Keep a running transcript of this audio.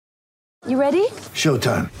You ready?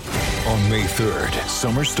 Showtime. On May 3rd,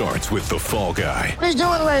 summer starts with The Fall Guy. Let's do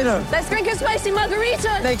it later. Let's drink a spicy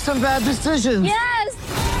margarita. Make some bad decisions. Yes!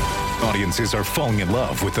 Audiences are falling in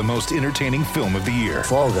love with the most entertaining film of the year.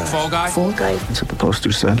 Fall Guy. Fall Guy? Fall guy. That's what the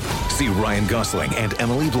poster said. See Ryan Gosling and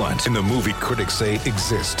Emily Blunt in the movie critics say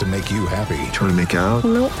exists to make you happy. Trying to make it out?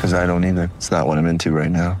 Nope. Because I don't either. It's not what I'm into right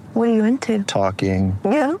now. What are you into? Talking.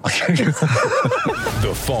 Yeah.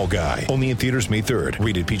 The Fall Guy. Only in theaters May 3rd.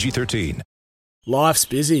 Rated PG-13. Life's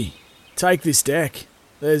busy. Take this deck.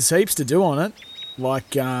 There's heaps to do on it,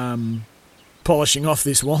 like polishing off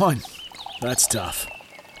this wine. That's tough.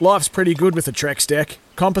 Life's pretty good with a Trex deck.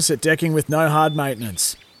 Composite decking with no hard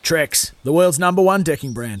maintenance. Trex, the world's #1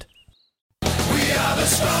 decking brand. We are the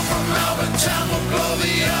storm from Melbourne town. We'll blow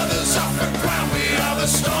the others off the ground. We are the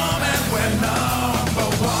storm and we're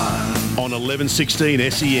number one. On 1116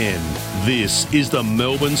 SEN, this is the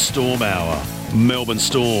Melbourne Storm Hour. Melbourne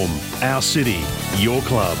Storm, our city, your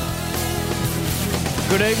club.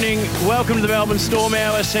 Good evening. Welcome to the Melbourne Storm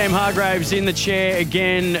Hour. Sam Hargraves in the chair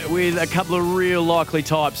again with a couple of real likely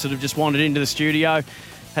types that have just wandered into the studio.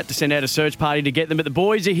 Had to send out a search party to get them, but the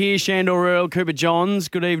boys are here. Shandor Earl, Cooper Johns.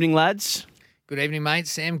 Good evening, lads. Good evening, mate.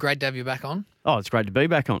 Sam, great to have you back on. Oh, it's great to be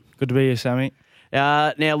back on. Good to be here, Sammy.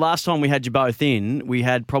 Now, last time we had you both in, we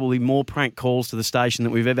had probably more prank calls to the station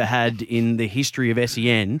than we've ever had in the history of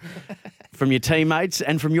SEN from your teammates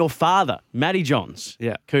and from your father, Matty Johns.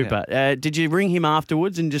 Yeah. Cooper. Did you ring him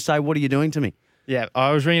afterwards and just say, what are you doing to me? Yeah,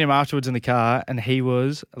 I was ringing him afterwards in the car and he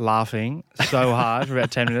was laughing so hard for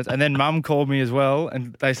about 10 minutes. And then Mum called me as well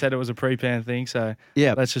and they said it was a pre-planned thing. So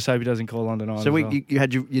yeah, let's just hope he doesn't call on tonight. So you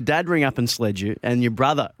had your dad ring up and sled you and your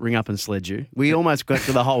brother ring up and sled you. We almost got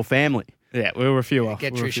to the whole family. Yeah, we were a few off.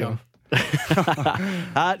 Get Trish on.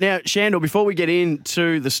 Now, Shandor, before we get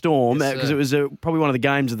into the Storm, Yes, because sir. it was probably one of the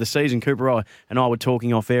games of the season, Cooper and I were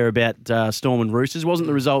talking off air about Storm and Roosters. It wasn't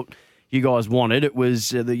the result you guys wanted. It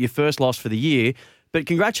was your first loss for the year. But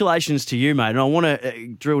congratulations to you, mate. And I want to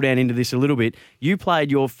drill down into this a little bit. You played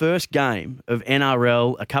your first game of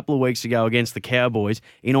NRL a couple of weeks ago against the Cowboys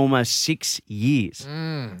in almost 6 years.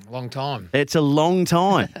 Long time. It's a long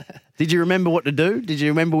time. Did you remember what to do? Did you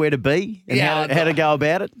remember where to be and how to go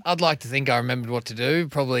about it? I'd like to think I remembered what to do.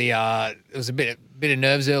 Probably it was a bit of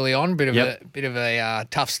nerves early on, bit of a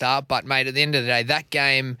tough start. But mate, at the end of the day, that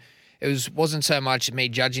game. Wasn't so much me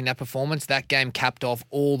judging that performance. That game capped off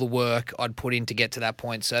all the work I'd put in to get to that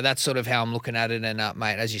point. So that's sort of how I'm looking at it. And,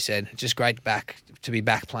 mate, as you said, just great to be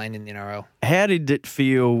back playing in the NRL. How did it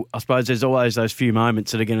feel? I suppose there's always those few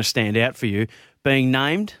moments that are going to stand out for you. Being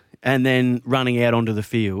named and then running out onto the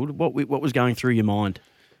field. What was going through your mind?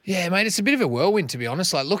 Yeah, mate, it's a bit of a whirlwind, to be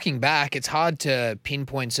honest. Like, looking back, it's hard to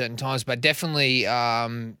pinpoint certain times, but definitely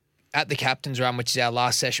at the captain's run, which is our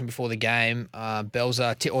last session before the game,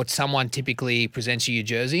 Belzer or someone typically presents you your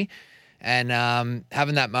jersey. And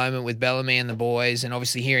having that moment with Bellamy and the boys and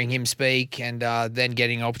obviously hearing him speak and then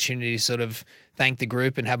getting an opportunity to sort of thank the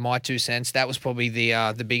group and have my 2 cents, that was probably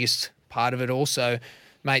the biggest part of it all. So,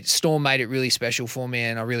 mate, Storm made it really special for me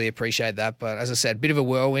and I really appreciate that. But as I said, a bit of a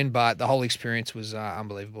whirlwind, but the whole experience was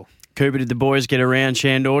unbelievable. Cooper, did the boys get around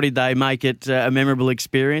Shandor? Did they make it a memorable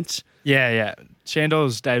experience? Yeah.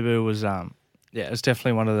 Shandor's debut was, it's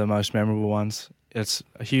definitely one of the most memorable ones. It's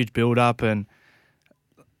a huge build-up and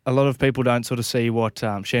a lot of people don't sort of see what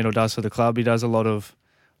Shandor does for the club. He does a lot of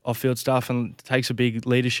off-field stuff and takes a big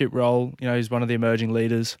leadership role. You know, he's one of the emerging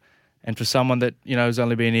leaders. And for someone that, has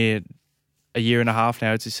only been here a year and a half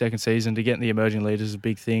now, it's his second season, to get in the emerging leaders is a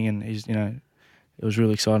big thing. And he's, it was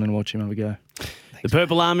really exciting to watch him have a go. The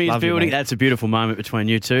Purple Army is building. That's a beautiful moment between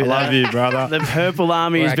you two. I love you, brother. The Purple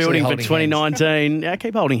Army is building for 2019. Yeah,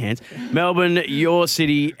 keep holding hands. Melbourne, your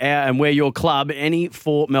city, and we're your club. Any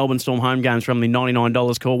 4 Melbourne Storm home games from the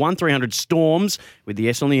 $99 call. 1300 Storms with the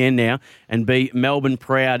S on the end now, and be Melbourne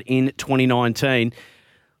proud in 2019.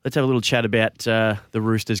 Let's have a little chat about the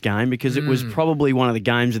Roosters game because it was probably one of the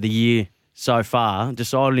games of the year so far,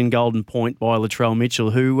 decided in Golden Point by Latrell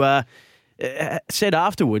Mitchell, who said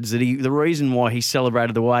afterwards that the reason why he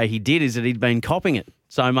celebrated the way he did is that he'd been copping it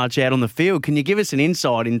so much out on the field. Can you give us an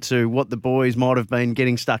insight into what the boys might have been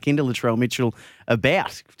getting stuck into Latrell Mitchell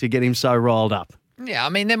about to get him so riled up? Yeah, I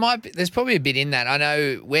mean, there's probably a bit in that. I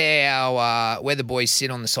know where the boys sit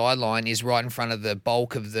on the sideline is right in front of the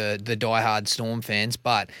bulk of the diehard Storm fans.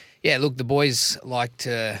 But yeah, look, the boys like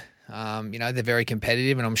to They're very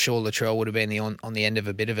competitive, and I'm sure Latrell would have been on the end of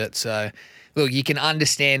a bit of it. So, look, you can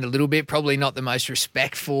understand a little bit. Probably not the most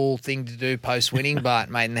respectful thing to do post-winning, but,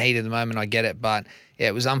 mate, in the heat of the moment, I get it. But, yeah,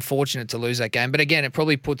 it was unfortunate to lose that game. But, again, it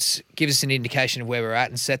probably gives us an indication of where we're at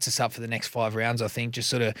and sets us up for the next 5 rounds, I think. Just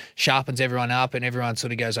sort of sharpens everyone up and everyone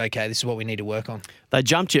sort of goes, okay, this is what we need to work on. They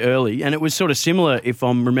jumped you early, and it was sort of similar, if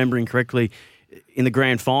I'm remembering correctly, in the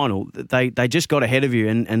grand final. They just got ahead of you,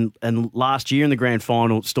 and last year in the grand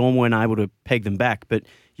final, Storm weren't able to peg them back, but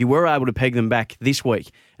you were able to peg them back this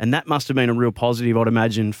week, and that must have been a real positive, I'd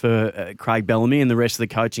imagine, for Craig Bellamy and the rest of the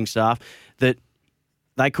coaching staff, that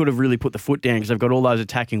they could have really put the foot down because they've got all those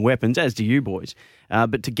attacking weapons, as do you boys.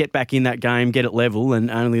 But to get back in that game, get it level, and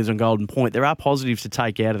only as on Golden Point, there are positives to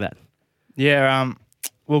take out of that. Yeah,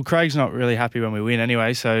 well, Craig's not really happy when we win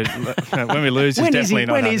anyway, so when we lose, he's definitely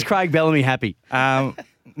not happy. When is Craig Bellamy happy? Nah,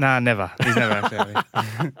 never. He's never actually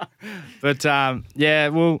happy.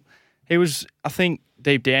 But, he was, I think,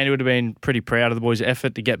 deep down, he would have been pretty proud of the boys'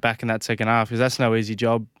 effort to get back in that second half, because that's no easy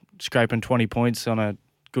job, scraping 20 points on a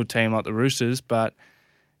good team like the Roosters. But,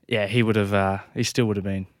 yeah, he still would have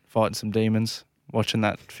been fighting some demons watching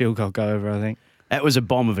that field goal go over, I think. That was a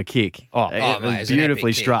bomb of a kick. It was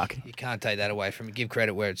beautifully struck. You can't take that away from him. Give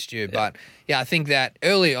credit where it's due. Yeah. But, yeah, I think that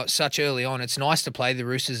early on, it's nice to play the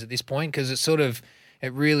Roosters at this point because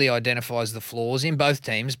it really identifies the flaws in both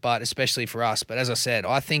teams, but especially for us. But as I said,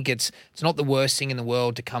 I think it's not the worst thing in the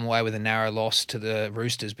world to come away with a narrow loss to the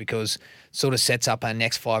Roosters because it sort of sets up our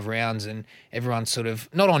next 5 rounds and everyone's sort of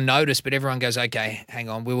not on notice, but everyone goes, okay, hang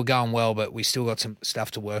on, we were going well, but we still got some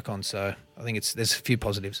stuff to work on. So I think there's a few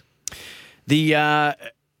positives. I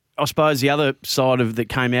suppose the other side that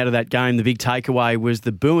came out of that game, the big takeaway, was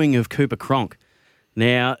the booing of Cooper Cronk.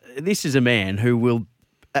 Now, this is a man who will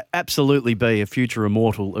absolutely be a future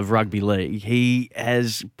immortal of rugby league. He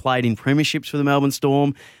has played in premierships for the Melbourne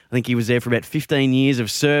Storm. I think he was there for about 15 years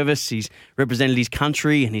of service. He's represented his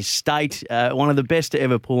country and his state. One of the best to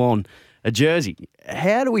ever pull on a jersey.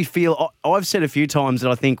 How do we feel? I've said a few times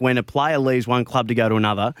that I think when a player leaves one club to go to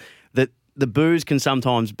another, that the boos can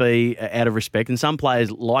sometimes be out of respect, and some players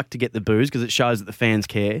like to get the boos because it shows that the fans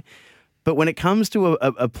care. But when it comes to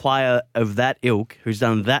a player of that ilk who's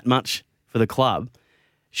done that much for the club,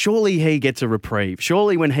 surely he gets a reprieve.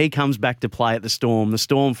 Surely when he comes back to play at the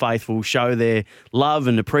Storm faithful show their love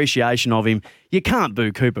and appreciation of him. You can't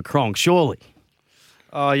boo Cooper Cronk, surely.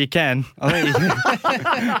 Oh, you can. I think you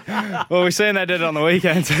can. Well, we've seen they did it on the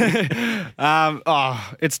weekends.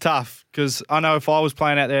 It's tough because I know if I was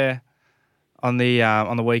playing out there on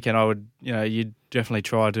the weekend, I would, you'd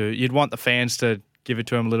definitely you'd want the fans to give it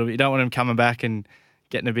to him a little bit. You don't want him coming back and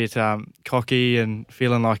getting a bit cocky and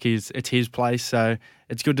feeling like it's his place. So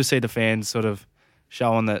it's good to see the fans sort of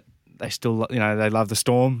showing that they still, they love the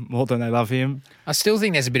Storm more than they love him. I still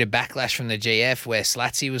think there's a bit of backlash from the GF where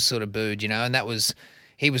Slatsy was sort of booed, and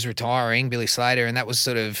he was retiring, Billy Slater, and that was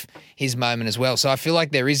sort of his moment as well. So I feel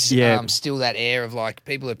like there is still that air of like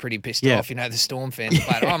people are pretty pissed off, the Storm fans.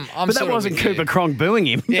 But I'm but that wasn't Cooper Cronk booing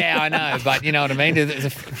him. Yeah, I know, but you know what I mean? The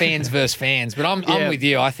fans versus fans. But I'm with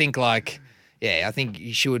you. I think I think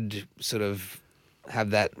you should sort of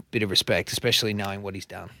have that bit of respect, especially knowing what he's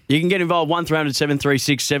done. You can get involved 1300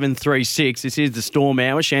 736 736. This is the Storm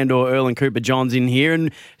Hour. Shandor, Earl and Cooper Johns in here.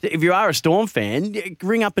 And if you are a Storm fan,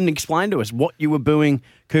 ring up and explain to us what you were booing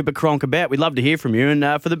Cooper Cronk about. We'd love to hear from you.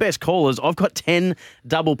 And for the best callers, I've got 10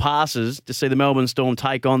 double passes to see the Melbourne Storm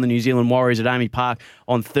take on the New Zealand Warriors at AAMI Park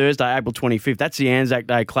on Thursday, April 25th. That's the Anzac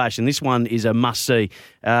Day clash, and this one is a must-see.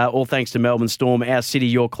 All thanks to Melbourne Storm, our city,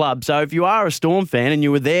 your club. So if you are a Storm fan and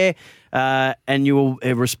you were there and you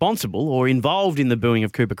were responsible or involved in the booing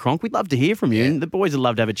of Cooper Cronk, we'd love to hear from you. And the boys would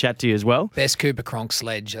love to have a chat to you as well. Best Cooper Cronk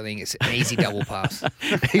sledge. I think it's an easy double pass.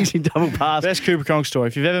 Easy double pass. Best Cooper Cronk story.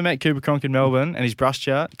 If you've ever met Cooper Cronk in Melbourne and he's brushed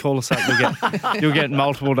you, call us up. You'll get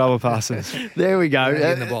multiple double passes. There we go.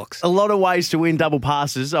 In the box. A lot of ways to win double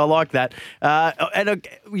passes. I like that. And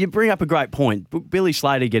you bring up a great point. Billy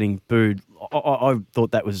Slater getting booed. I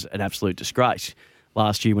thought that was an absolute disgrace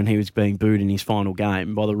last year when he was being booed in his final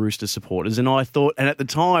game by the Roosters supporters. And I thought, and at the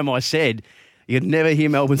time I said, you'd never hear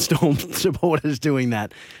Melbourne Storm supporters doing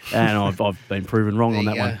that. And I've been proven wrong on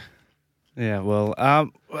that one. Yeah, well,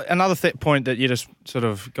 another point that you just sort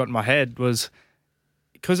of got in my head was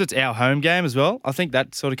because it's our home game as well. I think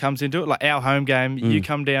that sort of comes into it. Like our home game, you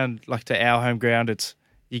come down like to our home ground,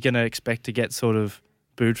 you're going to expect to get sort of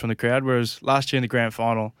booed from the crowd. Whereas last year in the grand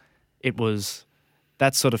final,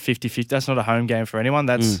 that's sort of 50-50. That's not a home game for anyone.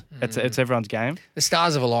 It's everyone's game. The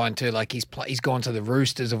stars have aligned too. Like he's gone to the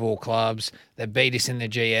Roosters of all clubs. They beat us in the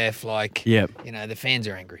GF. The fans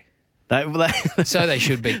are angry. So they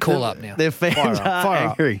should be. Call up now. Their fans are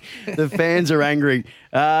angry. The fans are angry.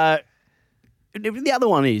 The other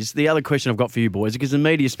one is, the other question I've got for you boys, because the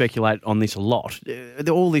media speculate on this a lot.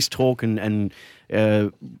 All this talk and I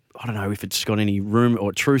don't know if it's got any room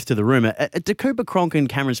or truth to the rumour. Do Cooper Cronk and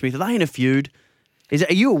Cameron Smith, are they in a feud?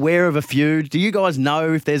 Are you aware of a feud? Do you guys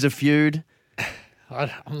know if there's a feud?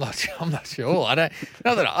 I'm not sure. I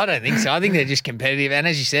don't think so. I think they're just competitive. And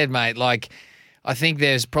as you said, mate, like, I think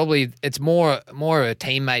there's probably, it's more a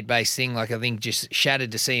teammate based thing. Like, I think just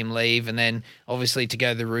shattered to see him leave, and then obviously to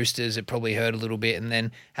go to the Roosters, it probably hurt a little bit, and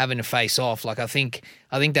then having to face off. Like, I think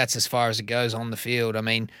that's as far as it goes on the field. I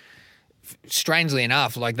mean, strangely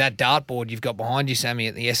enough, like that dartboard you've got behind you, Sammy,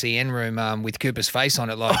 at the SEN room with Cooper's face on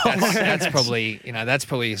it, like that's probably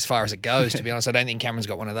as far as it goes, to be honest. I don't think Cameron's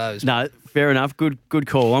got one of those. No, fair enough. Good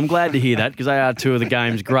call. I'm glad to hear that, because they are two of the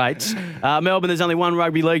game's greats. Melbourne, there's only one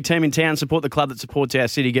rugby league team in town. Support the club that supports our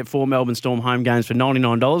city. Get 4 Melbourne Storm home games for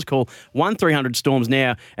 $99. Call 1300 Storms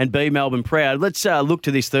now and be Melbourne proud. Let's look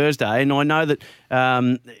to this Thursday, and I know that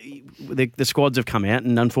the squads have come out,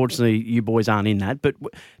 and unfortunately you boys aren't in that, but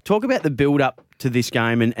talk about the build-up to this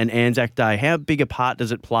game and Anzac Day. How big a part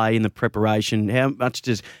does it play in the preparation? How much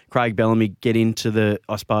does Craig Bellamy get into the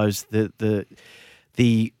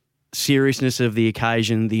seriousness of the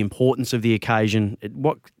occasion, the importance of the occasion?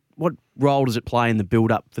 What role does it play in the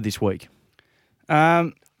build-up for this week?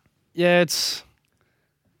 It's...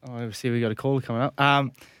 obviously we got a caller coming up.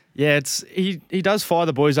 He does fire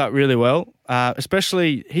the boys up really well.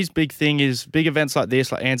 Especially his big thing is big events like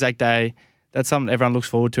this, like Anzac Day. That's something everyone looks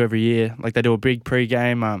forward to every year. Like, they do a big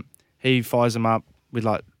pre-game. He fires them up with,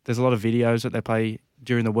 like, there's a lot of videos that they play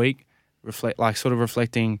during the week,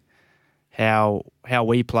 reflecting how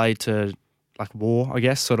we play to, like, war, I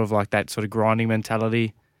guess, sort of like that sort of grinding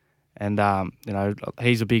mentality. And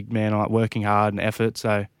he's a big man on, like, working hard and effort,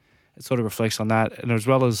 so it sort of reflects on that. And as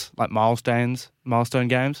well as, like, milestone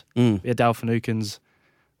games. We had Dale Finucane's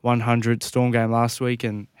 100 Storm game last week,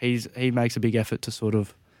 and he makes a big effort to sort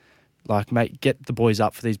of get the boys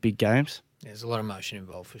up for these big games. There's a lot of emotion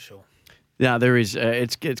involved for sure. Yeah, there is.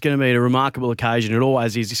 It's going to be a remarkable occasion. It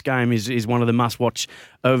always is. This game is one of the must-watch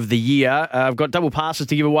of the year. I've got double passes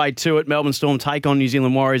to give away to it. Melbourne Storm take on New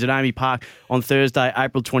Zealand Warriors at AAMI Park on Thursday,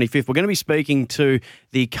 April 25th. We're going to be speaking to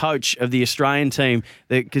the coach of the Australian team,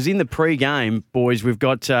 because in the pre-game, boys, we've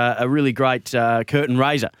got a really great curtain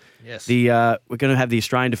raiser. Yes. We're going to have the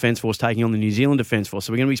Australian Defence Force taking on the New Zealand Defence Force.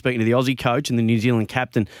 So we're going to be speaking to the Aussie coach and the New Zealand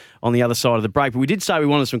captain on the other side of the break. But we did say we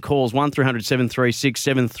wanted some calls, 1300 736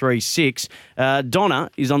 736.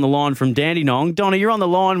 Donna is on the line from Dandenong. Donna, you're on the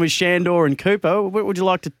line with Shandor and Cooper. What would you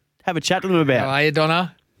like to have a chat to them about? How are you,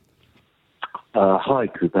 Donna? Hi,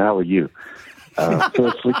 Cooper. How are you?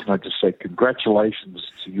 Firstly, can I just say congratulations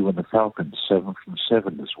to you and the Falcons. 7 from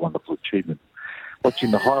 7 is a wonderful achievement.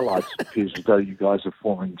 Watching the highlights, it appears as though you guys are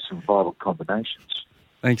forming some vital combinations.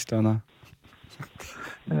 Thanks, Donna.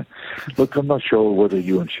 Yeah. Look, I'm not sure whether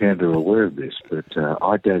you and Shanda are aware of this, but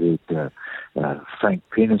I dated Frank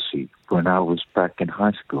Penisi when I was back in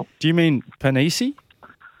high school. Do you mean Penisi?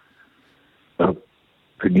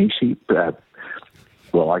 Penisi?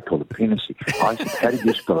 Well, I call it Penisi. How do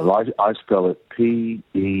you spell it? I spell it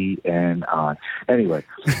P-E-N-I. Anyway,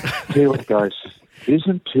 tell you what, guys,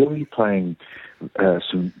 isn't Tilly playing with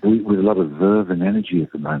a lot of verve and energy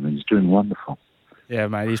at the moment? He's doing wonderful. Yeah,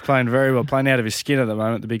 mate, he's playing very well, playing out of his skin at the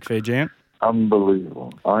moment, the big Fijian.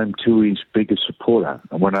 Unbelievable. I'm Tui's biggest supporter.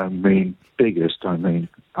 And when I mean biggest, I mean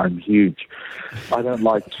I'm huge. I don't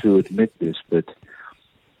like to admit this, but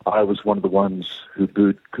I was one of the ones who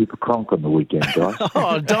booed Cooper Cronk on the weekend, guys.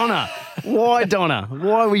 Oh, Donna. Why, Donna?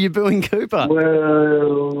 Why were you booing Cooper?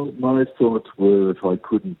 Well, my thoughts were if I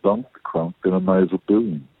couldn't bump the Cronk, then I may as well boo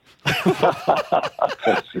him. Hi,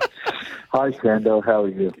 Shando. How are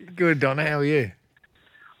you? Good, Donna. How are you?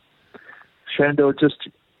 Shando, just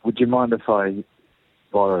would you mind if I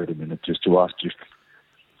borrowed a minute just to ask you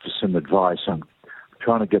for some advice? I'm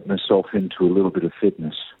trying to get myself into a little bit of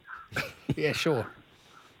fitness. Yeah, sure.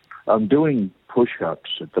 I'm doing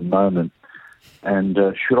push-ups at the moment, and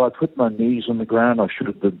should I put my knees on the ground or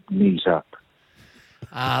should the knees up?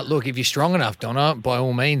 Look, if you're strong enough, Donna, by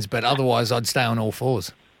all means, but otherwise I'd stay on all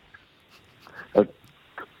fours.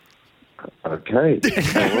 Okay.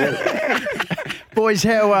 Boys,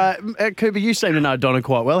 how Cooper, you seem to know Donna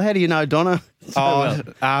quite well. How do you know Donna?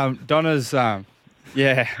 Donna's, I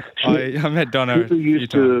met Donna Cooper a few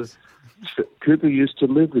times. Cooper used to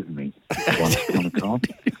live with me once upon a time.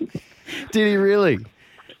 Did he really?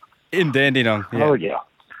 In Dandenong. Yeah. Oh, yeah.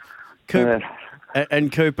 Cooper,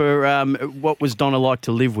 and Cooper, what was Donna like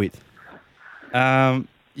to live with?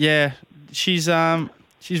 Yeah, she's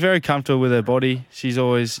She's very comfortable with her body. She's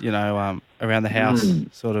always, around the house,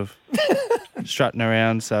 sort of strutting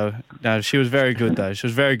around. So, no, she was very good, though. She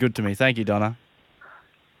was very good to me. Thank you, Donna.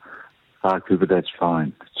 Cooper, that's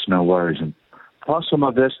fine. It's no worries. And pass on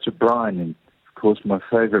my best to Brian and, of course, my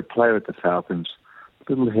favourite player at the Falcons,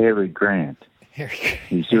 little Harry Grant.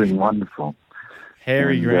 He's doing wonderful.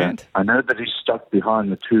 Harry Grant? I know that he's stuck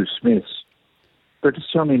behind the two Smiths, but it's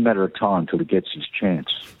only a matter of time till he gets his chance.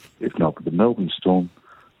 If not with the Melbourne Storm,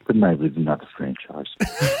 but maybe with another franchise.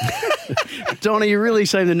 Donna, you really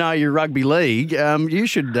seem to know your rugby league. You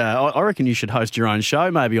should, I reckon you should host your own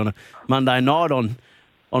show maybe on a Monday night on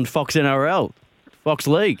Fox NRL, Fox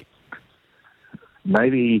League.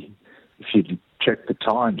 Maybe if you check the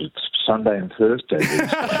times, it's Sunday and Thursday.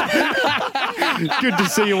 Good to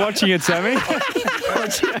see you watching it, Sammy.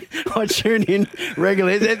 I tune in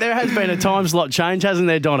regularly. There has been a time slot change, hasn't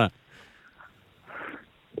there, Donna?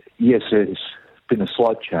 Yes, there's been a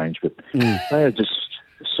slight change, but may I just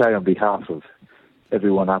say on behalf of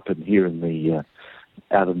everyone up in here in the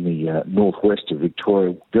out in the northwest of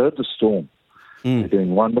Victoria, go to the Storm. They're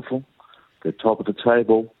doing wonderful. They're top of the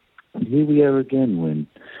table. And here we are again when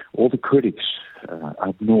all the critics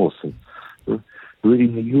up north are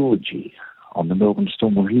reading the eulogy on the Melbourne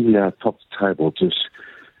Storm. Well, here we are top of the table, just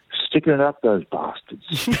sticking it up, those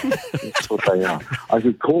bastards. That's what they are. I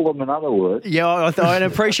could call them another word. Yeah, I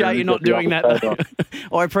appreciate you not doing that.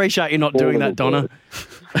 I appreciate you not doing that, Donna.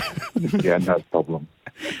 Yeah, no problem.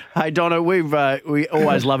 Hey, Donna, we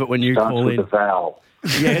always love it when you call in. The vowel.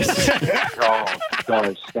 Yes. Oh,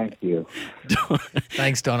 guys, thank you.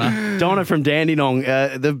 Thanks, Donna. Donna from Dandenong,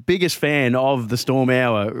 the biggest fan of the Storm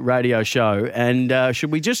Hour radio show. And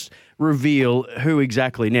should we just reveal who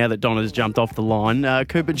exactly, now that Donna's jumped off the line?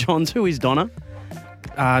 Cooper Johns, who is Donna?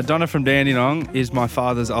 Donna from Dandenong is my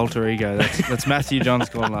father's alter ego. That's Matthew Johns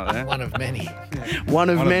calling like that. One of many. One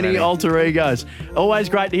of many alter egos. Always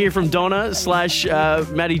great to hear from Donna /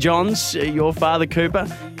 Matty Johns, your father Cooper.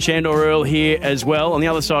 Shandor Earl here as well. On the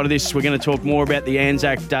other side of this, we're going to talk more about the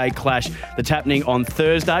Anzac Day clash that's happening on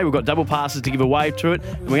Thursday. We've got double passes to give away to it.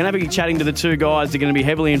 And we're going to be chatting to the two guys that are going to be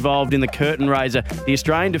heavily involved in the curtain raiser, the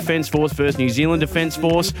Australian Defence Force versus New Zealand Defence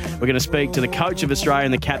Force. We're going to speak to the coach of Australia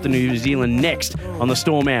and the captain of New Zealand next on the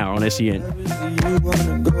Storm Hour on SEN. We are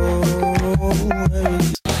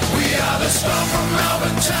the Storm from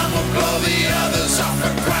Melbourne Town. We'll blow the others off the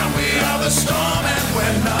ground. We are the Storm and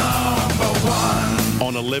we're number one.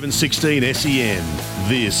 On 11:16 SEN,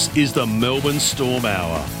 this is the Melbourne Storm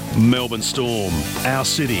Hour. Melbourne Storm, our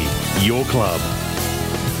city, your club.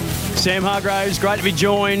 Sam Hargraves, great to be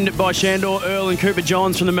joined by Shandor Earl and Cooper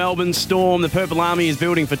Johns from the Melbourne Storm. The Purple Army is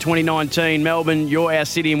building for 2019. Melbourne, you're our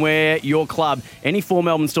city and we're your club. Any 4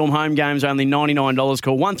 Melbourne Storm home games are only $99.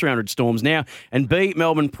 Call 1300 Storms now and be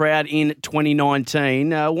Melbourne proud in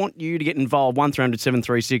 2019. I want you to get involved. 1300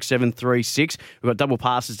 736 736. We've got double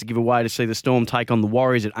passes to give away to see the Storm take on the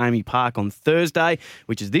Warriors at Amy Park on Thursday,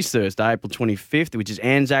 which is this Thursday, April 25th, which is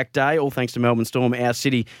Anzac Day. All thanks to Melbourne Storm, our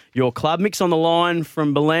city, your club. Mick's on the line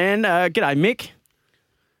from Belen. G'day, Mick.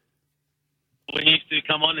 When you used to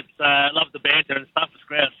come on, it's love the banter and stuff. It's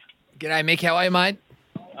grouse. G'day, Mick. How are you, mate?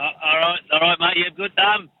 All right, mate. Yeah, good.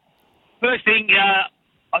 First thing,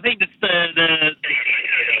 I think it's the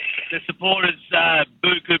supporters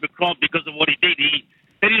boo Cooper Cronk because of what he did. He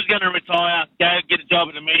said he was going to retire, go get a job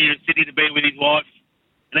in the media city to be with his wife,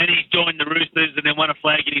 and then he joined the Roosters and then won a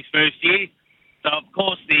flag in his first year. So of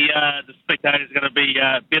course the spectators are going to be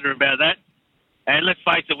bitter about that. And let's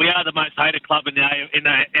face it, we are the most hated club in the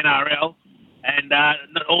NRL, and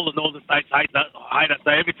all the northern states hate us. So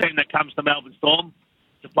every team that comes to Melbourne Storm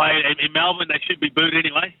to play in Melbourne, they should be booed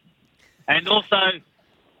anyway. And also,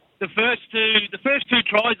 the first two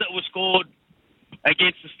tries that were scored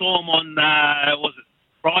against the Storm on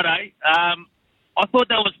Friday, I thought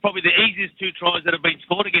that was probably the easiest two tries that have been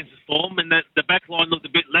scored against the Storm, and that the back line looked a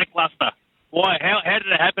bit lacklustre. Why? How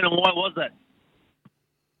did it happen, and why was that?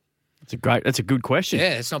 That's a good question.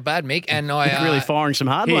 Yeah, it's not bad, Mick. And Mick really firing some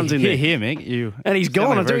hard ones in there. Here, Mick. And he's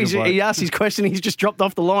gone. He asked his question. He's just dropped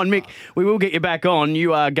off the line. Mick, we will get you back on.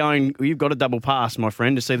 You've got a double pass, my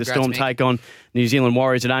friend, to see the Storm take on New Zealand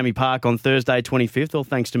Warriors at Amy Park on Thursday, 25th. All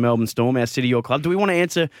thanks to Melbourne Storm, our city, your club. Do we want to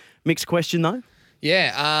answer Mick's question, though?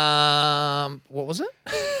 Yeah. What was it?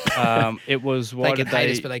 It was why they did can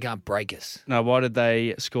hate us, but they can't break us. No, why did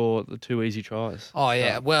they score the two easy tries? Oh,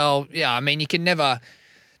 yeah. Well, yeah, I mean, you can never...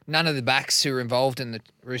 None of the backs who are involved in the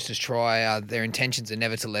Roosters try, their intentions are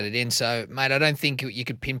never to let it in. So, mate, I don't think you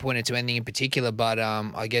could pinpoint it to anything in particular, but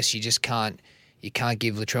I guess you just can't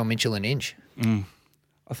give Latrell Mitchell an inch. I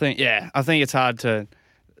think it's hard to...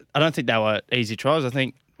 I don't think they were easy tries. I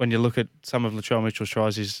think when you look at some of Latrell Mitchell's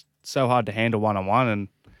tries, he's so hard to handle one-on-one, and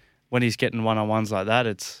when he's getting one-on-ones like that,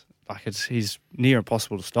 he's near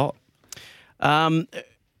impossible to stop. I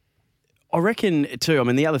reckon too. I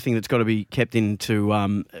mean, the other thing that's got to be kept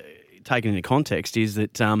into taken into context is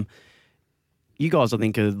that you guys, I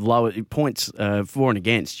think, are lower points for and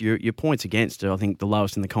against. Your points against are, I think, the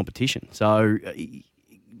lowest in the competition. So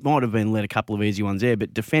might have been let a couple of easy ones there,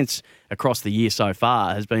 but defence across the year so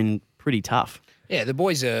far has been pretty tough. Yeah, the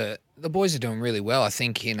boys are doing really well, I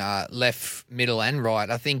think, in left, middle and right.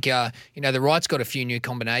 I think, the right's got a few new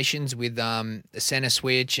combinations with the centre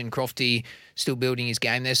switch and Crofty still building his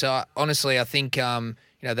game there. So, honestly, I think,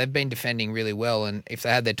 they've been defending really well, and if they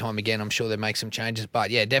had their time again, I'm sure they'd make some changes. But,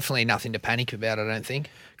 yeah, definitely nothing to panic about, I don't think.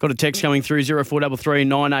 Got a text coming through, 0433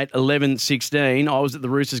 98 11 16. I was at the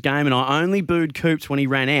Roosters game and I only booed Coops when he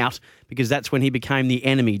ran out because that's when he became the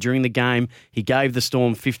enemy. During the game, he gave the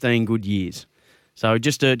Storm 15 good years. So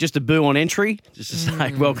just a boo on entry, just to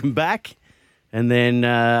say welcome back, and then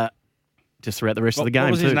just throughout the rest of the game.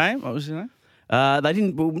 What was his name? They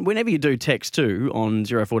didn't. Whenever you do text too on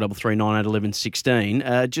 0433 98 11 16,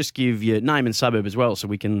 just give your name and suburb as well, so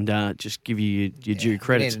we can just give you your due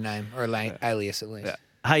credits. Need a name or alias at least. Yeah.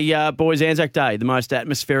 Hey, boys, Anzac Day, the most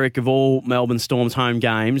atmospheric of all Melbourne Storm's home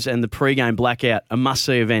games, and the pre-game blackout, a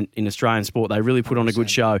must-see event in Australian sport. They really put on a good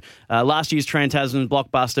show. Last year's Trans-Tasman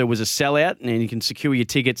Blockbuster was a sellout, and you can secure your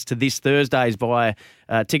tickets to this Thursday's via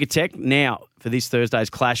Ticketek. Now, for this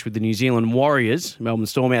Thursday's clash with the New Zealand Warriors, Melbourne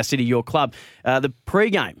Storm, our city, your club. The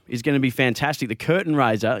pre-game is going to be fantastic. The curtain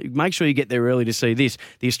raiser, make sure you get there early to see this.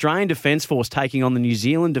 The Australian Defence Force taking on the New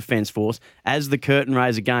Zealand Defence Force as the curtain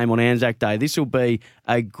raiser game on Anzac Day. This will be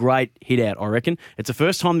a great hit-out, I reckon. It's the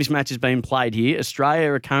first time this match has been played here.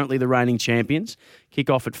 Australia are currently the reigning champions. Kick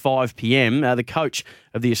off at 5 p.m. The coach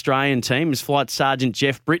of the Australian team is Flight Sergeant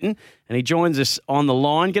Jeff Britton, and he joins us on the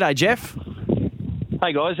line. G'day, Jeff.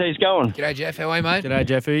 Hey guys, how's it going? G'day, Jeff. How are you, mate? G'day,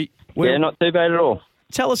 Jeffy. Yeah, not too bad at all.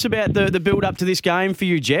 Tell us about the build-up to this game for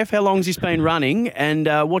you, Jeff. How long's this been running, and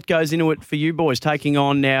what goes into it for you boys, taking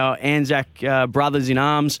on now Anzac brothers in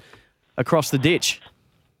arms across the ditch?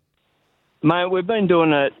 Mate, we've been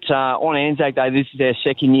doing it on Anzac Day. This is our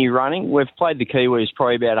second year running. We've played the Kiwis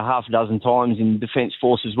probably about a half a dozen times in Defence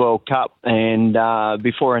Forces World Cup and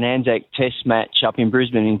before an Anzac Test match up in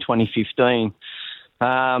Brisbane in 2015.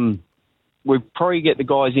 We probably get the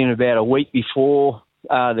guys in about a week before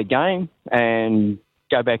the game and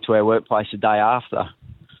go back to our workplace the day after.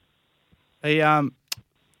 Hey,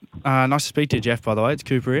 nice to speak to you, Jeff, by the way. It's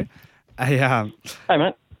Cooper here. Hey,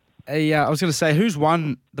 mate. Hey, I was going to say, who's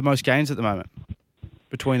won the most games at the moment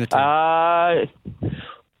between the two?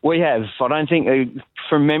 We have. I don't think,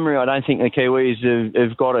 from memory, I don't think the Kiwis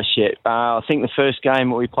have got us yet. I think the first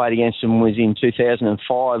game that we played against them was in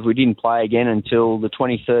 2005. We didn't play again until the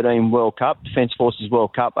 2013 World Cup, Defence Forces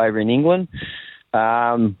World Cup over in England.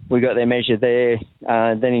 We got their measure there.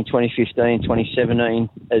 Then in 2015, 2017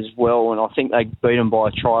 as well, and I think they beat them by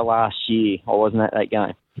a try last year. I wasn't at that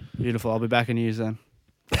game. Beautiful. I'll be back in years then.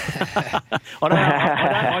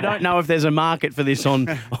 I don't know if there's a market for this on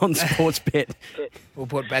Sportsbet. We'll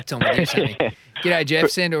put bets on with you, Sammy. G'day, Jeff.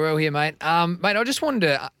 Sandor here, mate. Mate, I just wanted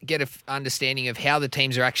to get an understanding of how the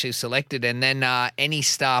teams are actually selected and then any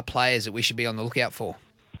star players that we should be on the lookout for.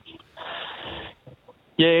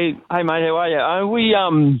 Yeah. Hey, mate, how are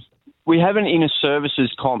you? We have an inner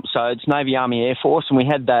services comp, so it's Navy, Army, Air Force, and we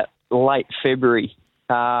had that late February,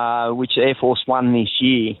 which Air Force won this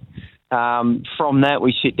year. From that,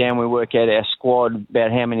 we sit down, we work out our squad,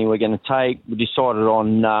 about how many we're going to take. We decided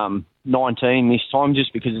on 19 this time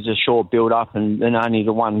just because it's a short build-up and only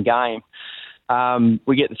the one game.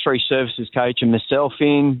 We get the three services coach and myself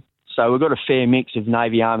in, so we've got a fair mix of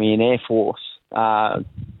Navy, Army and Air Force throughout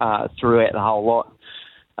the whole lot.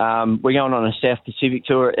 We're going on a South Pacific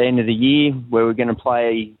tour at the end of the year where we're going to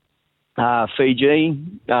play Fiji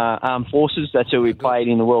Armed Forces. That's who we played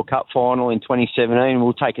in the World Cup final in 2017.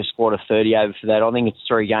 We'll take a squad of 30 over for that. I think it's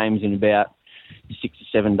 3 games in about 6 to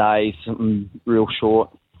 7 days, something real short.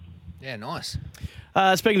 Yeah, nice.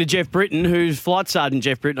 Speaking to Jeff Britton, who's Flight Sergeant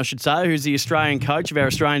Jeff Britton, I should say, who's the Australian coach of our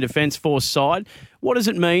Australian Defence Force side. What does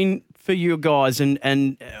it mean for you guys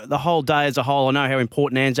and the whole day as a whole? I know how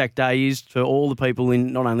important Anzac Day is for all the people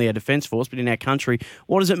in not only our Defence Force but in our country.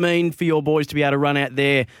 What does it mean for your boys to be able to run out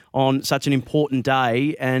there on such an important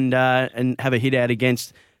day and have a hit out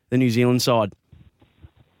against the New Zealand side?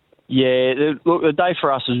 Yeah, look, the day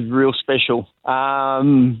for us is real special. I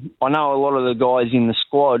know a lot of the guys in the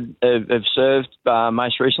squad have served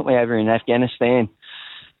most recently over in Afghanistan.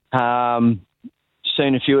 So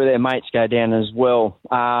seen a few of their mates go down as well.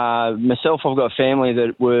 Myself, I've got a family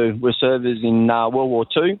that were servers in World War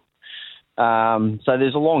II. So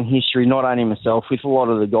there's a long history, not only myself, with a lot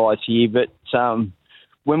of the guys here, but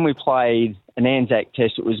when we played an Anzac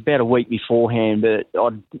Test, it was about a week beforehand, but I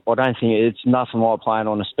don't think it's nothing like playing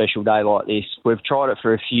on a special day like this. We've tried it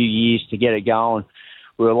for a few years to get it going.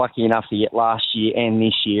 We were lucky enough to get last year and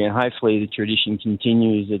this year, and hopefully the tradition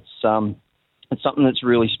continues. It's something that's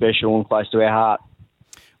really special and close to our heart.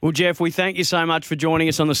 Well, Jeff, we thank you so much for joining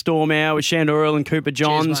us on the Storm Hour with Shandor Earl and Cooper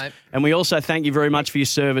Johns. Cheers, mate. And we also thank you very much for your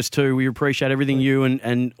service too. We appreciate everything you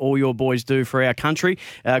and all your boys do for our country.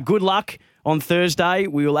 Good luck on Thursday.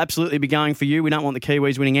 We will absolutely be going for you. We don't want the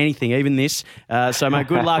Kiwis winning anything, even this. So, mate,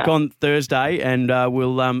 good luck on Thursday, and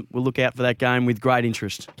we'll look out for that game with great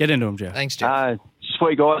interest. Get into them, Jeff. Thanks, Jeff.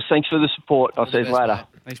 Sweet, guys. Thanks for the support. I'll see you later. Mate.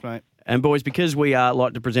 Thanks, mate. And, boys, because we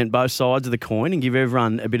like to present both sides of the coin and give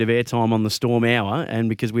everyone a bit of airtime on the Storm Hour, and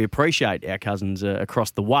because we appreciate our cousins across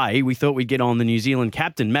the way, we thought we'd get on the New Zealand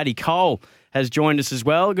captain. Matty Cole has joined us as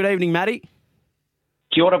well. Good evening, Matty.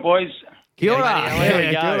 Kia ora, boys. Kia ora. There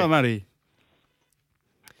we go. Kia ora, Matty.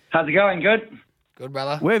 How's it going? Good? Good,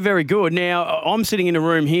 brother. We're very good. Now, I'm sitting in a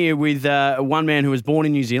room here with one man who was born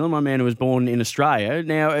in New Zealand, one man who was born in Australia.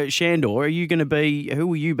 Now, Shandor, who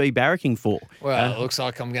will you be barracking for? Well, it looks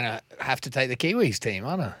like I'm going to have to take the Kiwis team,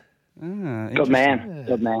 aren't I? Good man.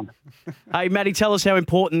 Good man. Hey, Matty, tell us how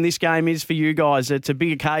important this game is for you guys. It's a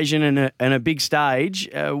big occasion and a big stage.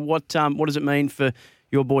 What does it mean for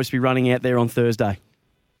your boys to be running out there on Thursday?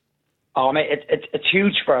 Oh, mate, it's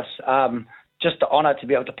huge for us. Just the honour to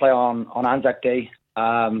be able to play on Anzac Day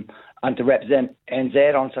and to represent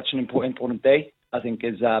NZ on such an important day, I think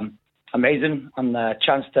is amazing. And the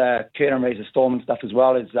chance to curtain raise the Storm and stuff as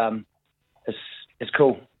well is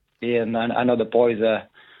cool. Yeah, and I know the boys are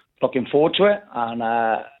looking forward to it, and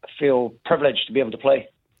I feel privileged to be able to play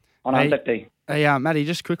on Anzac Day. Hey, Matty,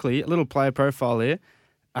 just quickly, a little player profile here.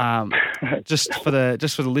 Just for the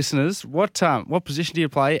listeners, what position do you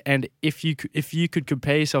play? And if you could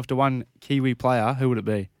compare yourself to one Kiwi player, who would it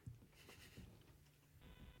be?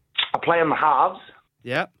 I play on the halves.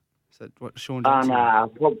 Yeah. So what Sean Johnson?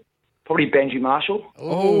 And probably Benji Marshall.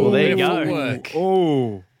 Oh, well, there you go. Work.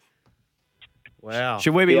 Oh. Wow.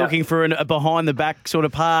 Should we be looking for a behind-the-back sort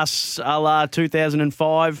of pass a la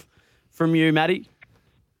 2005 from you, Matty?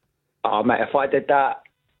 Oh, mate, if I did that,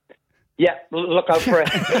 yeah, look out for it.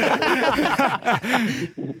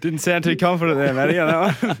 Didn't sound too confident there, Matty. I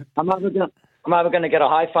know. I'm either going to get a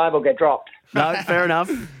high five or get dropped. No, fair enough.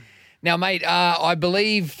 Now, mate, I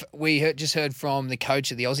believe we just heard from the coach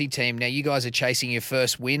of the Aussie team. Now, you guys are chasing your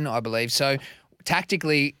first win, I believe. So,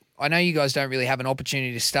 tactically, I know you guys don't really have an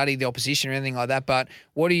opportunity to study the opposition or anything like that, but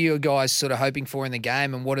what are you guys sort of hoping for in the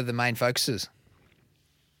game, and what are the main focuses?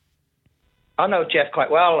 I know Jeff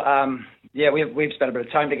quite well. We've spent a bit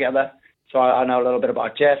of time together, so I know a little bit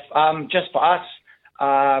about Jeff. Just for us,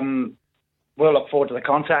 we'll look forward to the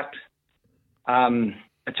contact.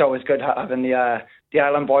 It's always good having the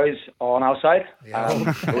Island boys on our side.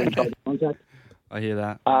 We'll enjoy the contact. I hear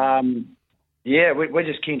that. We're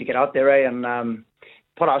just keen to get out there, and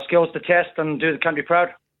put our skills to test and do the country proud.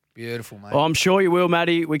 Beautiful, mate. Well, I'm sure you will,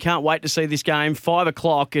 Matty. We can't wait to see this game. 5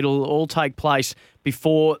 o'clock, it'll all take place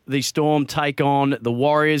before the Storm take on the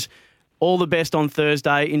Warriors. All the best on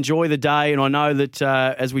Thursday. Enjoy the day. And I know that,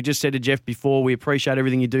 as we just said to Jeff before, we appreciate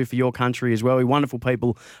everything you do for your country as well. We're wonderful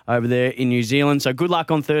people over there in New Zealand. So good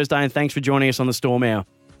luck on Thursday, and thanks for joining us on the Storm Hour.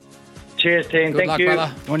 Cheers, team. Good luck, Thank you.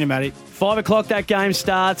 brother. On you, Matty. 5 o'clock, that game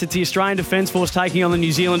starts. It's the Australian Defence Force taking on the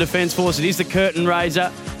New Zealand Defence Force. It is the curtain raiser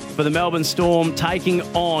for the Melbourne Storm taking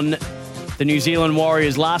on the New Zealand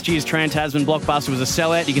Warriors. Last year's Trans-Tasman blockbuster was a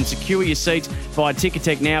sellout. You can secure your seats via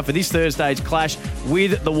Ticketek now for this Thursday's clash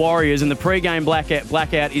with the Warriors. And the pre-game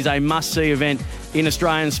blackout is a must-see event in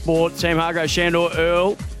Australian sport. Sam Hargrove, Shandor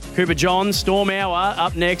Earl, Cooper Johns, Storm Hour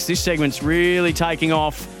up next. This segment's really taking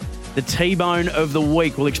off. The T-Bone of the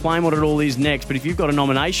Week. We'll explain what it all is next, but if you've got a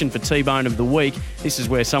nomination for T-Bone of the Week, this is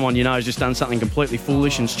where someone you know has just done something completely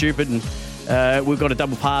foolish and stupid, and we've got a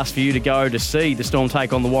double pass for you to go to see the Storm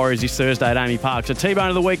take on the Warriors this Thursday at Amy Park. So T-Bone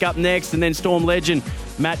of the Week up next, and then Storm legend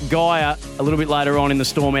Matt Geyer a little bit later on in the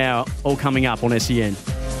Storm Hour, all coming up on SEN.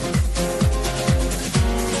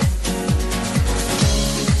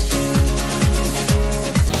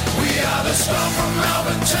 We are the Storm from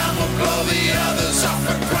Melbourne town. We'll blow the others off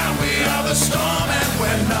the ground. We are the Storm and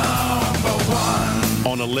we're number one.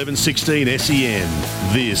 On 1116 SEN,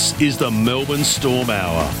 this is the Melbourne Storm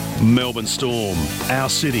Hour. Melbourne Storm, our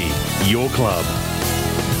city, your club.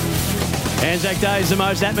 Anzac Day is the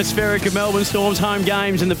most atmospheric of Melbourne Storm's home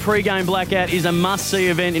games, and the pre-game blackout is a must-see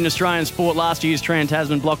event in Australian sport. Last year's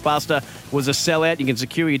Trans-Tasman Blockbuster was a sellout. You can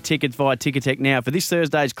secure your tickets via Ticketek now for this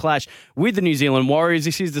Thursday's clash with the New Zealand Warriors.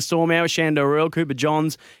 This is the Storm Hour. Shandor Earl, Cooper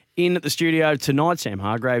Johns in at the studio tonight. Sam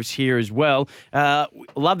Hargraves here as well.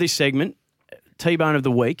 Love this segment, T-Bone of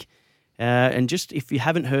the Week. And just if you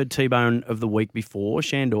haven't heard T-Bone of the Week before,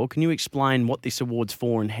 Shandor, can you explain what this award's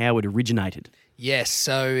for and how it originated? Yes,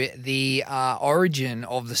 so the origin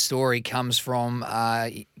of the story comes from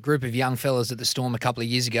a group of young fellas at the Storm a couple of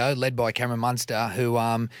years ago, led by Cameron Munster, who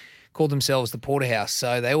called themselves the Porterhouse.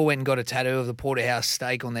 So they all went and got a tattoo of the Porterhouse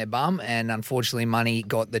steak on their bum, and unfortunately Money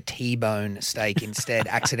got the T-bone steak instead,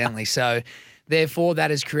 accidentally. So therefore that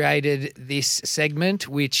has created this segment,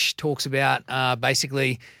 which talks about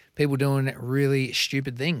basically people doing really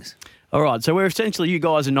stupid things. All right, so we're essentially, you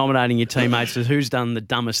guys are nominating your teammates as who's done the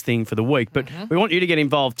dumbest thing for the week, but we want you to get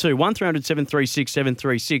involved too. 1300 736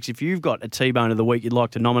 736. If you've got a T-Bone of the week you'd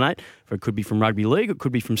like to nominate, it could be from rugby league, it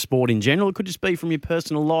could be from sport in general, it could just be from your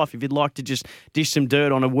personal life. If you'd like to just dish some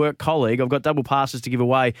dirt on a work colleague, I've got double passes to give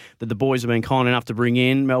away that the boys have been kind enough to bring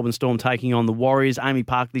in. Melbourne Storm taking on the Warriors, Amy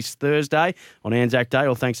Park this Thursday on Anzac Day,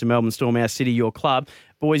 all thanks to Melbourne Storm, our city, your club.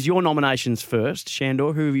 Boys, your nominations first.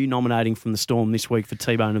 Shandor, who are you nominating from the Storm this week for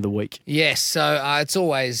T-Bone of the Week? Yes, so it's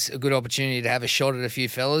always a good opportunity to have a shot at a few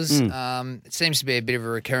fellas. It seems to be a bit of a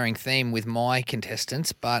recurring theme with my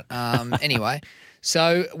contestants, but anyway.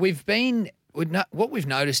 So what we've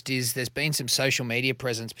noticed is there's been some social media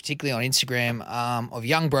presence, particularly on Instagram, of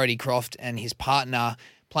young Brodie Croft and his partner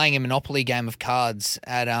playing a Monopoly game of cards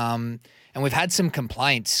at and we've had some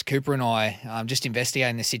complaints, Cooper and I, just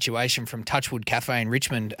investigating the situation from Touchwood Cafe in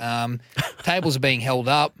Richmond. Tables are being held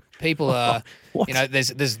up. People are,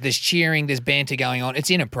 there's cheering, there's banter going on. It's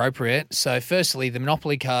inappropriate. So firstly, the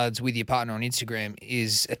Monopoly cards with your partner on Instagram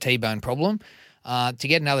is a T-bone problem. To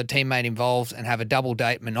get another teammate involved and have a double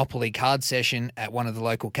date Monopoly card session at one of the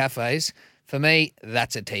local cafes, for me,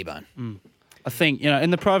 that's a T-bone. I think,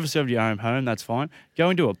 in the privacy of your own home, that's fine.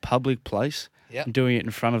 Going to a public place and doing it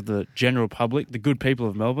in front of the general public, the good people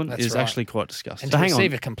of Melbourne, is actually quite disgusting. And to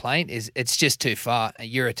receive a complaint, it's just too far.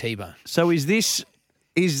 You're a T-bone. So is this,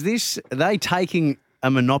 are they taking a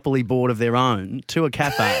Monopoly board of their own to a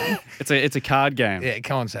cafe? It's a card game. Yeah,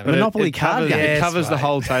 come on, Sam. Monopoly card game? It covers the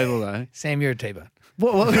whole table, though. Sam, you're a T-bone.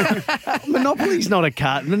 Monopoly's not a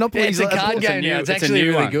card. Monopoly's it's a card game now. It's actually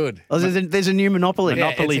really good. Oh, there's a new Monopoly.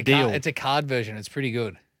 Monopoly deal. It's a card version. It's pretty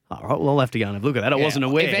good. All right, well, I'll have to go and have a look at that. I wasn't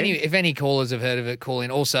aware. If any callers have heard of it, call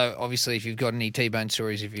in. Also, obviously, if you've got any T-bone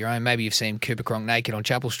stories of your own, maybe you've seen Cooper Cronk naked on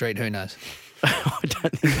Chapel Street, who knows? I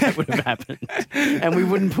don't think that would have happened. And we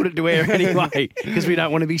wouldn't put it to air anyway because we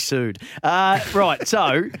don't want to be sued. Right,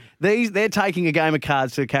 so they're taking a game of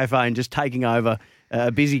cards to a cafe and just taking over a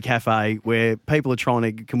busy cafe where people are trying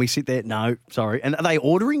to, can we sit there? No, sorry. And are they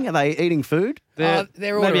ordering? Are they eating food? They're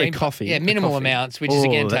ordering maybe a coffee. Yeah, minimal amounts, which is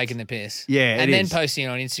again taking the piss. Yeah, and then posting it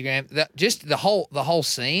on Instagram. Just the whole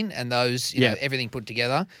scene and those, know, everything put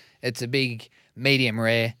together. It's a big, medium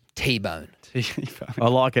rare T-bone. I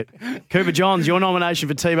like it. Cooper Johns, your nomination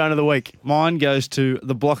for T-Bone of the Week. Mine goes to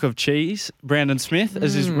the block of cheese, Brandon Smith,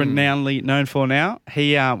 as is renownedly known for now.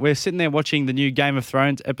 We're sitting there watching the new Game of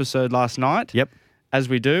Thrones episode last night. Yep. As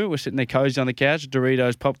we do, we're sitting there cozy on the couch,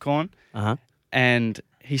 Doritos, popcorn. And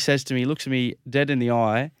he says to me, looks at me dead in the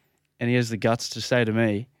eye, and he has the guts to say to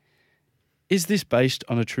me, "Is this based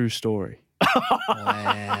on a true story?"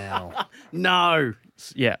 Wow. No.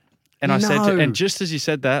 Yeah. And I said, and just as you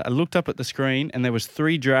said that, I looked up at the screen and there was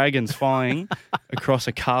 3 dragons flying across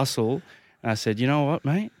a castle. And I said, you know what,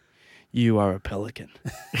 mate? You are a pelican.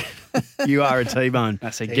 You are a T-bone. I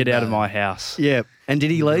said, get out of my house. Yeah. And did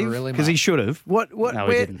he leave? Really, because he should have. No,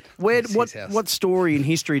 he didn't. What story in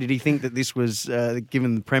history did he think that this was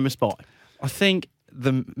given the premise by? I think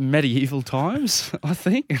the medieval times,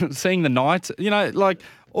 seeing the knights,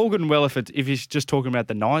 all good and well if he's just talking about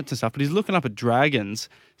the knights and stuff, but he's looking up at dragons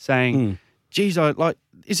saying, geez,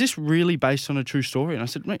 is this really based on a true story? And I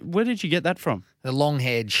said, mate, where did you get that from? The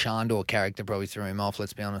long-haired Shandor character probably threw him off,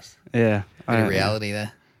 let's be honest. Yeah. Bit of reality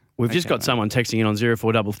there. We've just got someone texting in on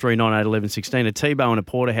 0433 98 11 16. A T-bone and a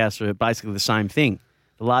porterhouse are basically the same thing.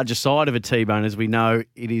 The larger side of a T-bone, as we know,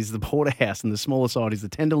 it is the porterhouse, and the smaller side is the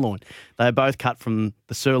tenderloin. They are both cut from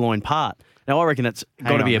the sirloin part. Now, I reckon that's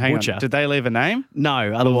got to be a butcher. Did they leave a name?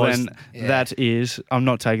 No, otherwise... That is... I'm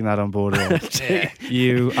not taking that on board at all.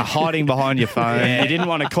 You are hiding behind your phone. You didn't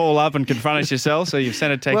want to call up and confront us yourself, so you've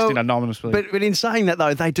sent a text in anonymously. But in saying that,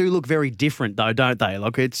 though, they do look very different, though, don't they?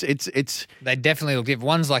 Like, it's... They definitely look different.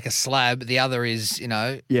 One's like a slab. The other is,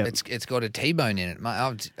 it's got a T-bone in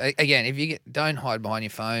it. Again, if you don't hide behind your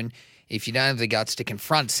phone... if you don't have the guts to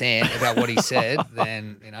confront Sam about what he said,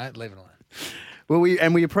 then, leave it alone. Well,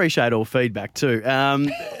 we appreciate all feedback too.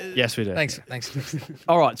 Yes, we do. Thanks.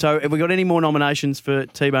 All right, so have we got any more nominations for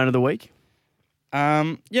T-Bone of the Week?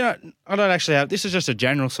 I don't actually have. This is just a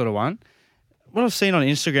general sort of one. What I've seen on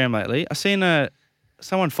Instagram lately, I've seen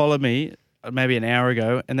someone followed me maybe an hour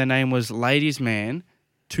ago, and their name was Ladies Man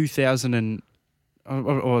 2000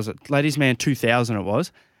 or was it Ladies Man 2000? It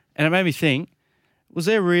was, and it made me think: was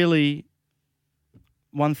there really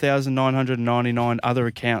 1,999 other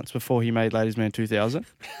accounts before he made Ladies Man 2000?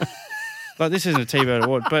 Like, this isn't a T-Bone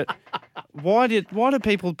award, but why did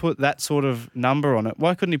people put that sort of number on it?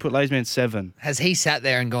 Why couldn't he put Ladies Man 7? Has he sat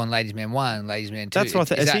there and gone Ladies Man 1, Ladies Man 2? That's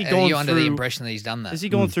what I think. Are you under the impression that he's done that? Has he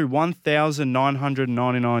gone through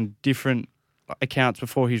 1,999 different accounts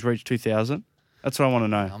before he's reached 2,000? That's what I want to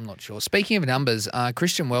know. I'm not sure. Speaking of numbers,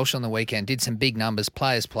 Christian Welsh on the weekend did some big numbers,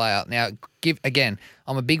 player. Now,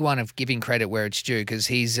 I'm a big one of giving credit where it's due because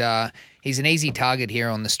he's an easy target here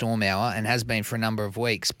on the Storm Hour and has been for a number of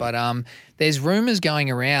weeks. But there's rumours going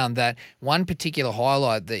around that one particular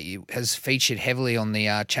highlight that has featured heavily on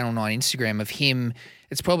the Channel 9 Instagram of him,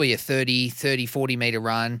 it's probably a 30, 40-metre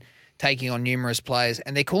run, taking on numerous players,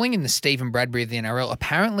 and they're calling him the Stephen Bradbury of the NRL.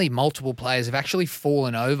 Apparently, multiple players have actually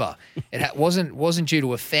fallen over. It wasn't due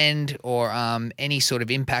to offend or any sort of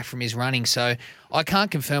impact from his running. So I can't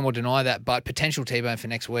confirm or deny that, but potential T-Bone for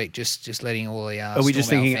next week. Just letting all the are we just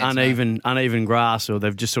thinking uneven grass, or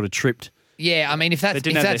they've just sort of tripped? Yeah, I mean, if that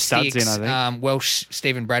sticks, Welsh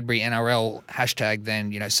Stephen Bradbury NRL hashtag,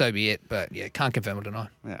 then so be it. But yeah, can't confirm or deny.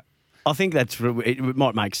 Yeah. I think it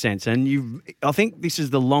might make sense. And I think this is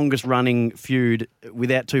the longest running feud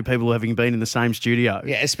without two people having been in the same studio.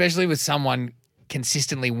 Yeah, especially with someone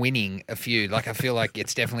consistently winning a feud. Like, I feel like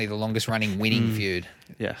it's definitely the longest running winning feud.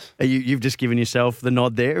 Yes. You've just given yourself the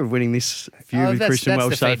nod there of winning this feud with Christian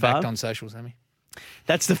Welsh so far. That's the feedback on social, Sammy.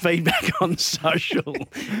 That's the feedback on social.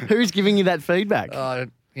 Who's giving you that feedback?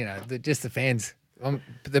 Just the fans.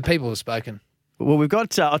 The people have spoken. Well, we've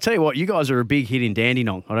got, I'll tell you what, you guys are a big hit in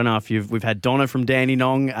Dandenong. I don't know if we've had Donna from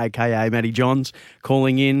Dandenong, a.k.a. Matty Johns,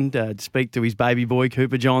 calling in to speak to his baby boy,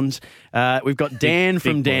 Cooper Johns. We've got Dan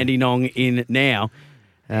from Dandenong in now.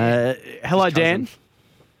 Hello, Dan.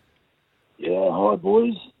 Yeah, hi,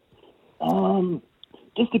 boys.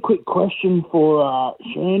 Just a quick question for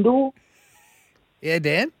Shandor. Yeah,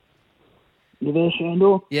 Dan? You there,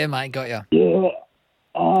 Shandor? Yeah, mate, got you. Yeah.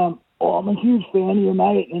 I'm a huge fan of you,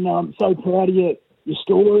 mate, and I'm so proud of your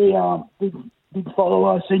story. Big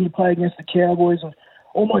follower. I've seen you play against the Cowboys. I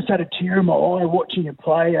almost had a tear in my eye watching you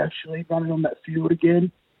play, actually, running on that field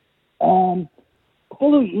again. I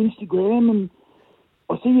follow your Instagram, and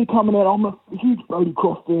I see you coming out. I'm a huge Brodie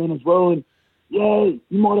Croft fan as well, and yeah,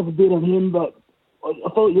 you might have a bit on him, but I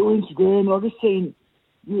follow your Instagram, and I've just seen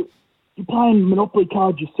you're playing Monopoly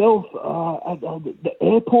cards yourself at the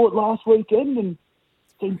airport last weekend, and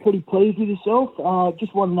seemed pretty pleased with yourself.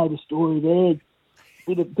 Just want to know the story there.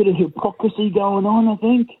 Bit of hypocrisy going on, I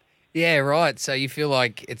think. Yeah, right. So you feel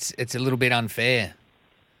like it's a little bit unfair.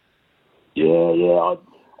 Yeah. I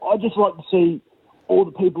just like to see all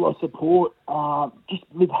the people I support just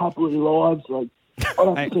live happily lives. Like, I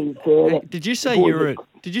don't see it fair. Did you say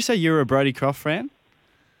you were a Brodie Croft fan?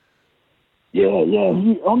 Yeah.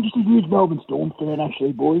 I'm just a huge Melbourne Storm fan,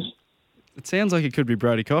 actually, boys. It sounds like it could be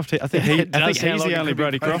Brodie Croft. I think he's the only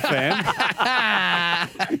Brodie Croft fan.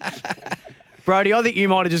 Brodie, I think you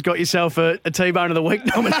might have just got yourself a T-Bone of the Week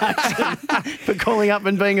nomination for calling up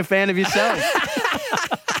and being a fan of yourself.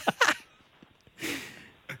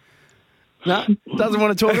 No, doesn't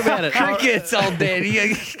want to talk about it. Crickets, old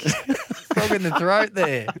Danny. Frog in the throat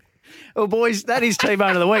there. Well, boys, that is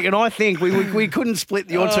T-Bone of the Week, and I think we couldn't split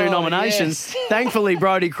your two nominations. Yes. Thankfully,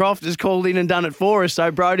 Brodie Croft has called in and done it for us.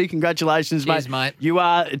 So, Brodie, congratulations, mate. You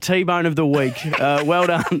are T-Bone of the Week. Well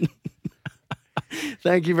done.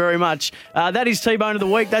 Thank you very much. That is T-Bone of the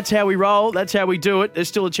Week. That's how we roll. That's how we do it. There's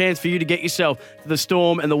still a chance for you to get yourself to the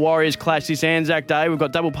Storm and the Warriors clash this Anzac Day. We've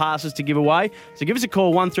got double passes to give away. So give us a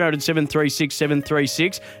call, 1300 736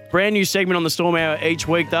 736. Brand new segment on the Storm Hour each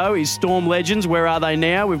week, though, is Storm Legends. Where are they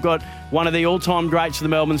now? We've got one of the all-time greats for the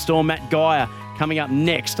Melbourne Storm, Matt Geyer, coming up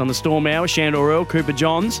next on the Storm Hour. Shandor Earl, Cooper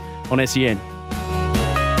Johns on SEN.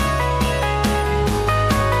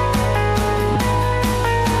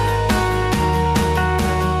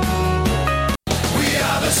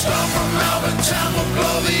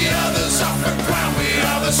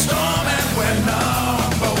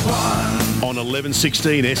 On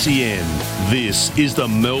 1116 SEN, this is the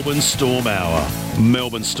Melbourne Storm Hour.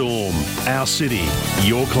 Melbourne Storm, our city,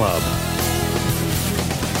 your club.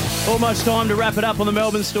 Almost time to wrap it up on the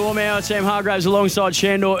Melbourne Storm Hour. Sam Hargraves alongside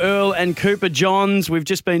Shandor Earl and Cooper Johns. We've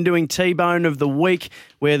just been doing T-Bone of the Week,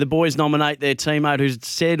 where the boys nominate their teammate who's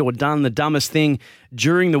said or done the dumbest thing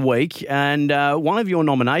during the week. And one of your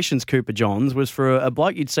nominations, Cooper Johns, was for a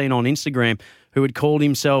bloke you'd seen on Instagram who had called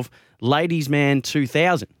himself Ladies Man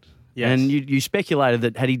 2000. Yes. And you speculated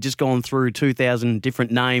that had he just gone through 2,000 different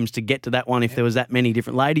names to get to that one if there was that many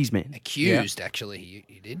different ladies men. Accused, actually,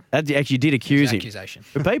 he did. Actually, did accuse him. Accusation.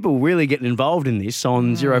 But people really getting involved in this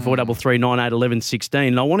on 0433 98 11 16.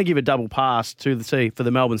 And I want to give a double pass to for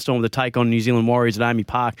the Melbourne Storm to take on New Zealand Warriors at Amy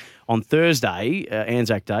Park on Thursday,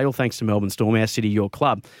 Anzac Day, all thanks to Melbourne Storm, our city, your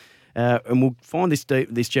club. And we'll find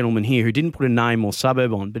this gentleman here who didn't put a name or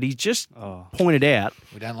suburb on, but he's just pointed out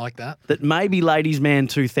we don't like that maybe Ladies Man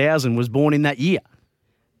 2000 was born in that year.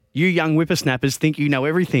 You young whippersnappers think you know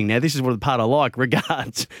everything. Now, this is what the part I like.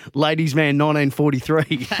 Regards, Ladies Man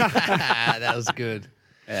 1943. That was good.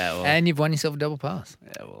 Yeah, well, and you've won yourself a double pass.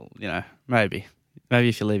 Yeah, well, maybe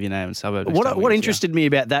if you leave your name and suburb. What interested me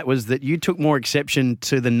about that was that you took more exception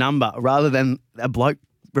to the number rather than a bloke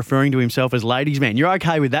referring to himself as Ladies Man. You're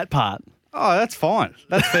okay with that part? Oh, that's fine.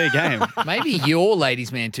 That's fair game. Maybe you're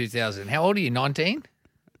Ladies Man 2000. How old are you, 19?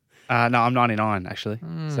 No, I'm 99, actually.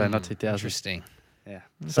 So not 2000. Interesting. Yeah.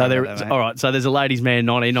 So all right. So there's a Ladies Man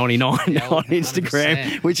 1999 on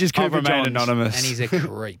Instagram, which is Cooper Johns. Anonymous. And he's a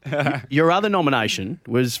creep. Your other nomination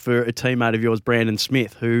was for a teammate of yours, Brandon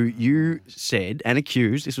Smith, who you said and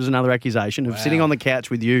accused, this was another accusation, of sitting on the couch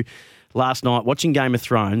with you last night watching Game of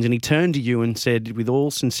Thrones, and he turned to you and said, with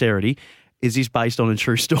all sincerity, is this based on a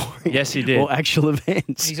true story? Yes, he did. Or actual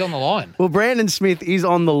events? He's on the line. Well, Brandon Smith is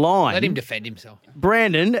on the line. Let him defend himself.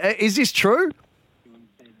 Brandon, is this true?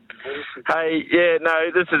 Hey, yeah,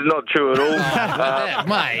 no, this is not true at all.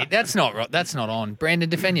 Mate, that's not on. Brandon,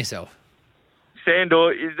 defend yourself.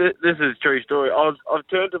 Sandor, this is a true story. I've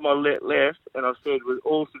turned to my left and I've said with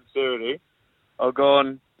all sincerity, I've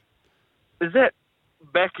gone, is that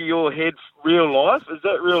back of your head real life? Is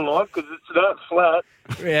that real life? Because it's that flat.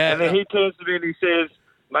 Yeah. And then he turns to me and he says,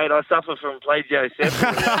 mate, I suffer from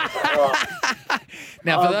plagiocephalus.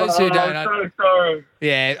 Now, for those who don't I'm so sorry.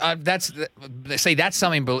 Yeah, that's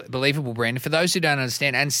something believable, Brandon. For those who don't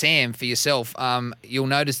understand, and Sam, for yourself, you'll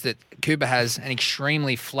notice that Cooper has an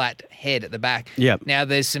extremely flat head at the back. Yep. Now,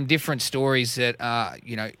 there's some different stories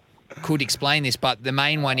that, could explain this, but the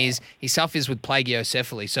main one is he suffers with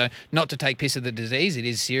plagiocephaly. So not to take piss of the disease, it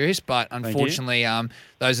is serious, but unfortunately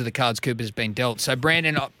those are the cards Cooper's been dealt. So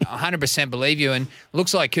Brandon, I 100% believe you, and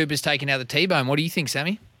looks like Cooper's taken out the T-bone. What do you think,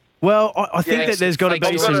 Sammy? Well, I think that there's got to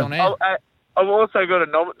be some... I've also got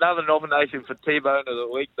another nomination for T-bone of the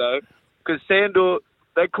week, though, because Sandor,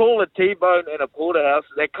 they call a T-bone and a porterhouse,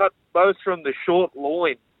 they're cut both from the short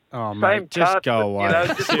loin. Oh, mate, just go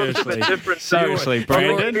away. Seriously,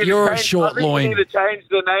 Brandon. You're a short loin. I think we need to change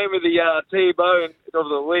the name of the T-bone of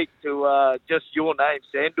the week to just your name,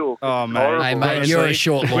 Sandor. Oh, mate. Hey, mate, you're a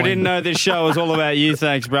short loin. We didn't know this show was all about you,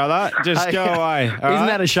 thanks, brother. Just go away. Isn't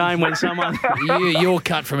that a shame when someone... You're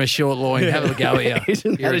cut from a short loin. Have a go at you.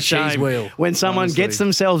 Isn't you're that a shame cheese wheel. when someone gets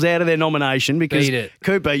themselves out of their nomination? Because, Beat it.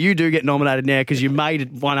 Cooper, you do get nominated now because you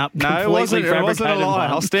made one up completely. No, it wasn't a lie.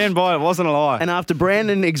 I'll stand by it. It wasn't a lie. And after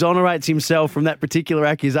Brandon exonerates himself from that particular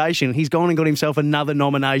accusation, he's gone and got himself another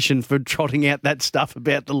nomination for trotting out that stuff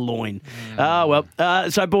about the loin.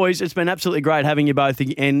 So, boys, it's been absolutely great having you both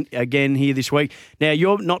again here this week. Now,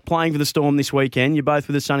 you're not playing for the Storm this weekend. You're both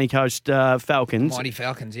with the Sunny Coast Falcons. Mighty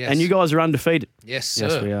Falcons, yes. And you guys are undefeated. Yes, sir.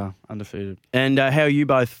 Yes, we are undefeated. And how are you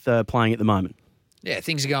both playing at the moment? Yeah,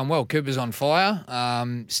 things are going well. Cooper's on fire,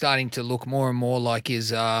 starting to look more and more like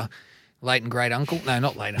his late and great uncle. No,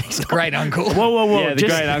 not late. His great uncle. Whoa. Yeah, the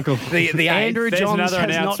great uncle. The Andrew Johns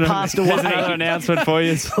has not passed away. There's another announcement for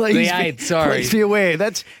you. Please the eighth, sorry. Please be aware.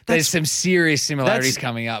 There's some serious similarities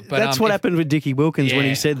coming up. But that's what happened with Dickie Wilkins when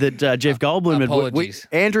he said that Jeff Goldblum apologies.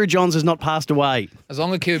 Andrew Johns has not passed away. As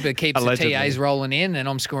long as Cooper keeps Allegedly. the TAs rolling in and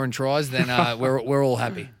I'm scoring tries, then we're all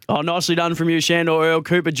happy. Oh, nicely done from you, Shandor Earl,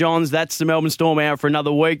 Cooper Johns. That's the Melbourne Storm Hour for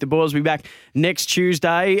another week. The boys will be back next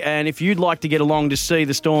Tuesday. And if you'd like to get along to see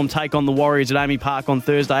the Storm take on the Warriors at Amy Park on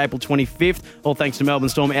Thursday, April 25th, all thanks to Melbourne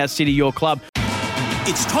Storm, our city, your club.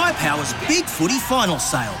 It's Tyre Power's Big Footy Final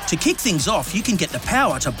Sale. To kick things off, you can get the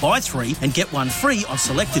power to buy 3 and get 1 free on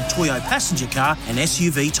selected Toyo passenger car and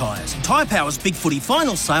SUV tyres. Tyre Power's Big Footy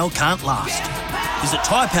Final Sale can't last. Visit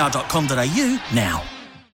tyrepower.com.au now.